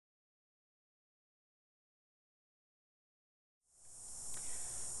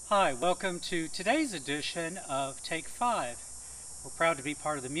Hi, welcome to today's edition of Take 5. We're proud to be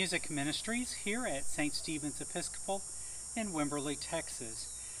part of the music ministries here at St. Stephen's Episcopal in Wimberley,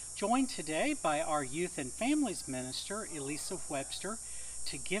 Texas. Joined today by our youth and families minister, Elisa Webster,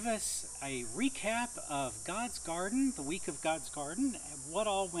 to give us a recap of God's Garden, the week of God's Garden, what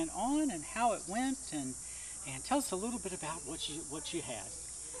all went on and how it went, and tell us a little bit about what you had.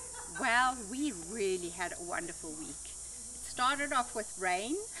 Well, we really had a wonderful week. It started off with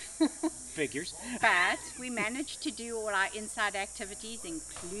rain. Figures. But we managed to do all our inside activities,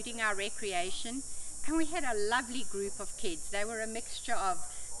 including our recreation, and we had a lovely group of kids. They were a mixture of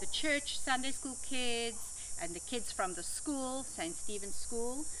the church Sunday school kids and the kids from the school, St. Stephen's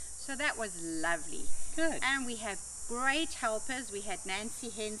School. So that was lovely. Good. And we had great helpers. We had Nancy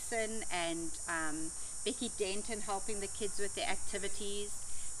Henson and Becky Denton helping the kids with their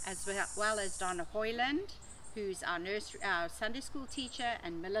activities, as well as Donna Hoyland, who's our Sunday school teacher,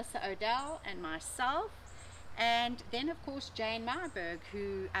 and Melissa Odell and myself, and then of course Jane Marburg,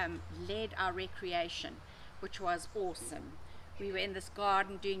 who led our recreation, which was awesome. We were in this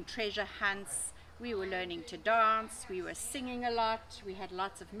garden doing treasure hunts, we were learning to dance, we were singing a lot, we had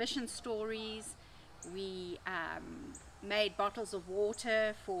lots of mission stories, we made bottles of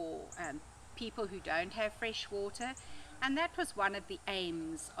water for people who don't have fresh water. And that was one of the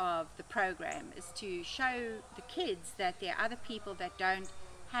aims of the program, is to show the kids that there are other people that don't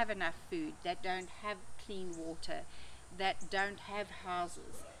have enough food, that don't have clean water, that don't have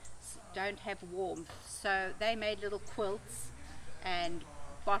houses, don't have warmth. So they made little quilts and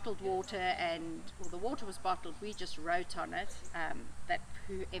bottled water, and the water was bottled. We just wrote on it that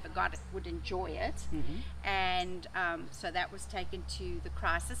whoever got it would enjoy it. Mm-hmm. And so that was taken to the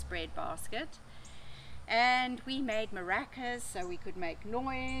crisis bread basket. And we made maracas so we could make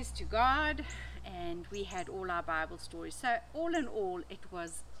noise to God, and we had all our Bible stories. So all in all, it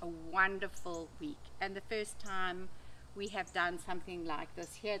was a wonderful week, and the first time we have done something like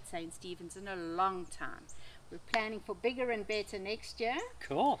this here at St. Stephen's in a long time. We're planning for bigger and better next year.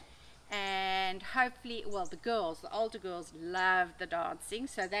 Cool. And hopefully, well, the older girls love the dancing,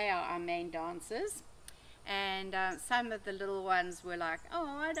 so they are our main dancers. And some of the little ones were like, oh,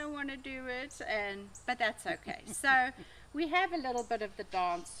 I don't want to do it, but that's okay. So we have a little bit of the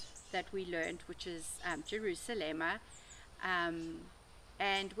dance that we learned, which is Jerusalema,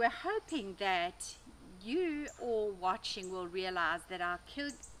 and we're hoping that you all watching will realize that our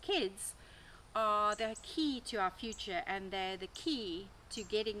kids are the key to our future, and they're the key to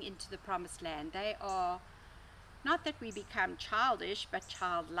getting into the promised land. They are not that we become childish, but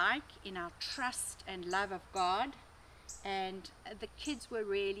childlike in our trust and love of God. And the kids were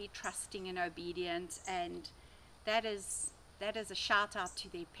really trusting and obedient, and that is a shout out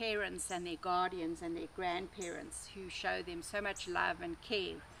to their parents and their guardians and their grandparents, who show them so much love and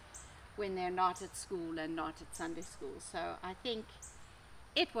care when they're not at school and not at Sunday school. So I think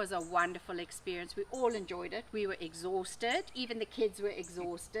it was a wonderful experience. We all enjoyed it. We were exhausted. Even the kids were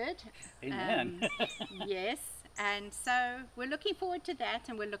exhausted. Amen. Yes. And so we're looking forward to that,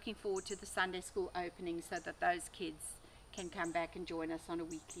 and we're looking forward to the Sunday school opening so that those kids can come back and join us on a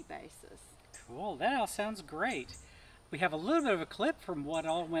weekly basis. Cool. That all sounds great. We have a little bit of a clip from what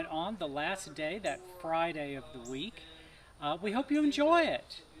all went on the last day, that Friday of the week. We hope you enjoy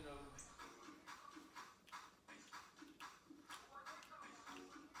it.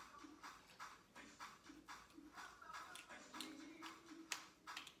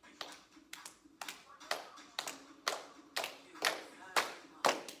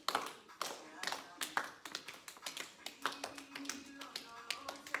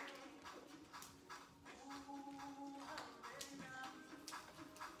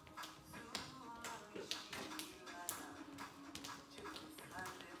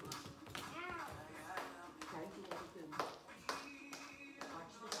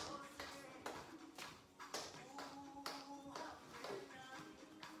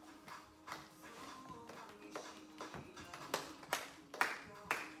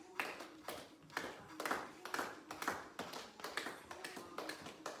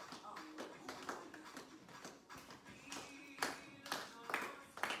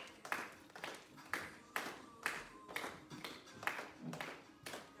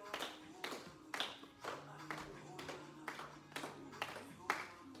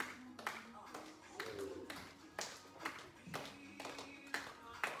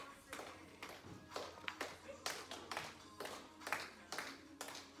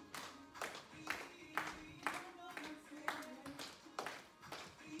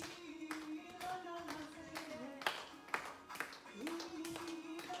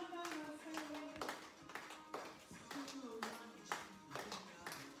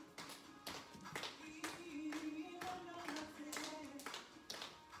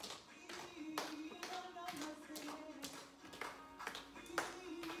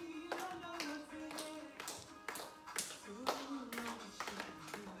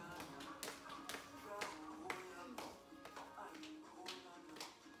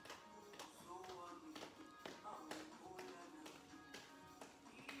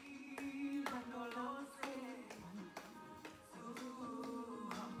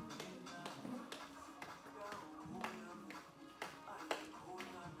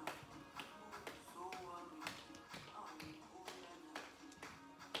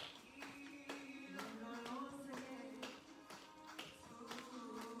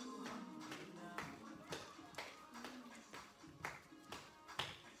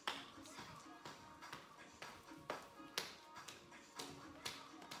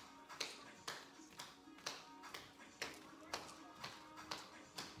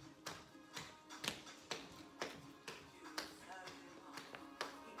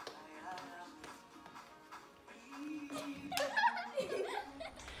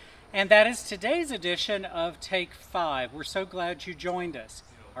 And that is today's edition of Take 5. We're so glad you joined us.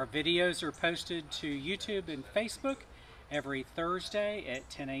 Our videos are posted to YouTube and Facebook every Thursday at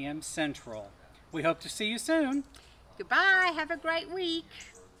 10 a.m. Central. We hope to see you soon. Goodbye. Have a great week.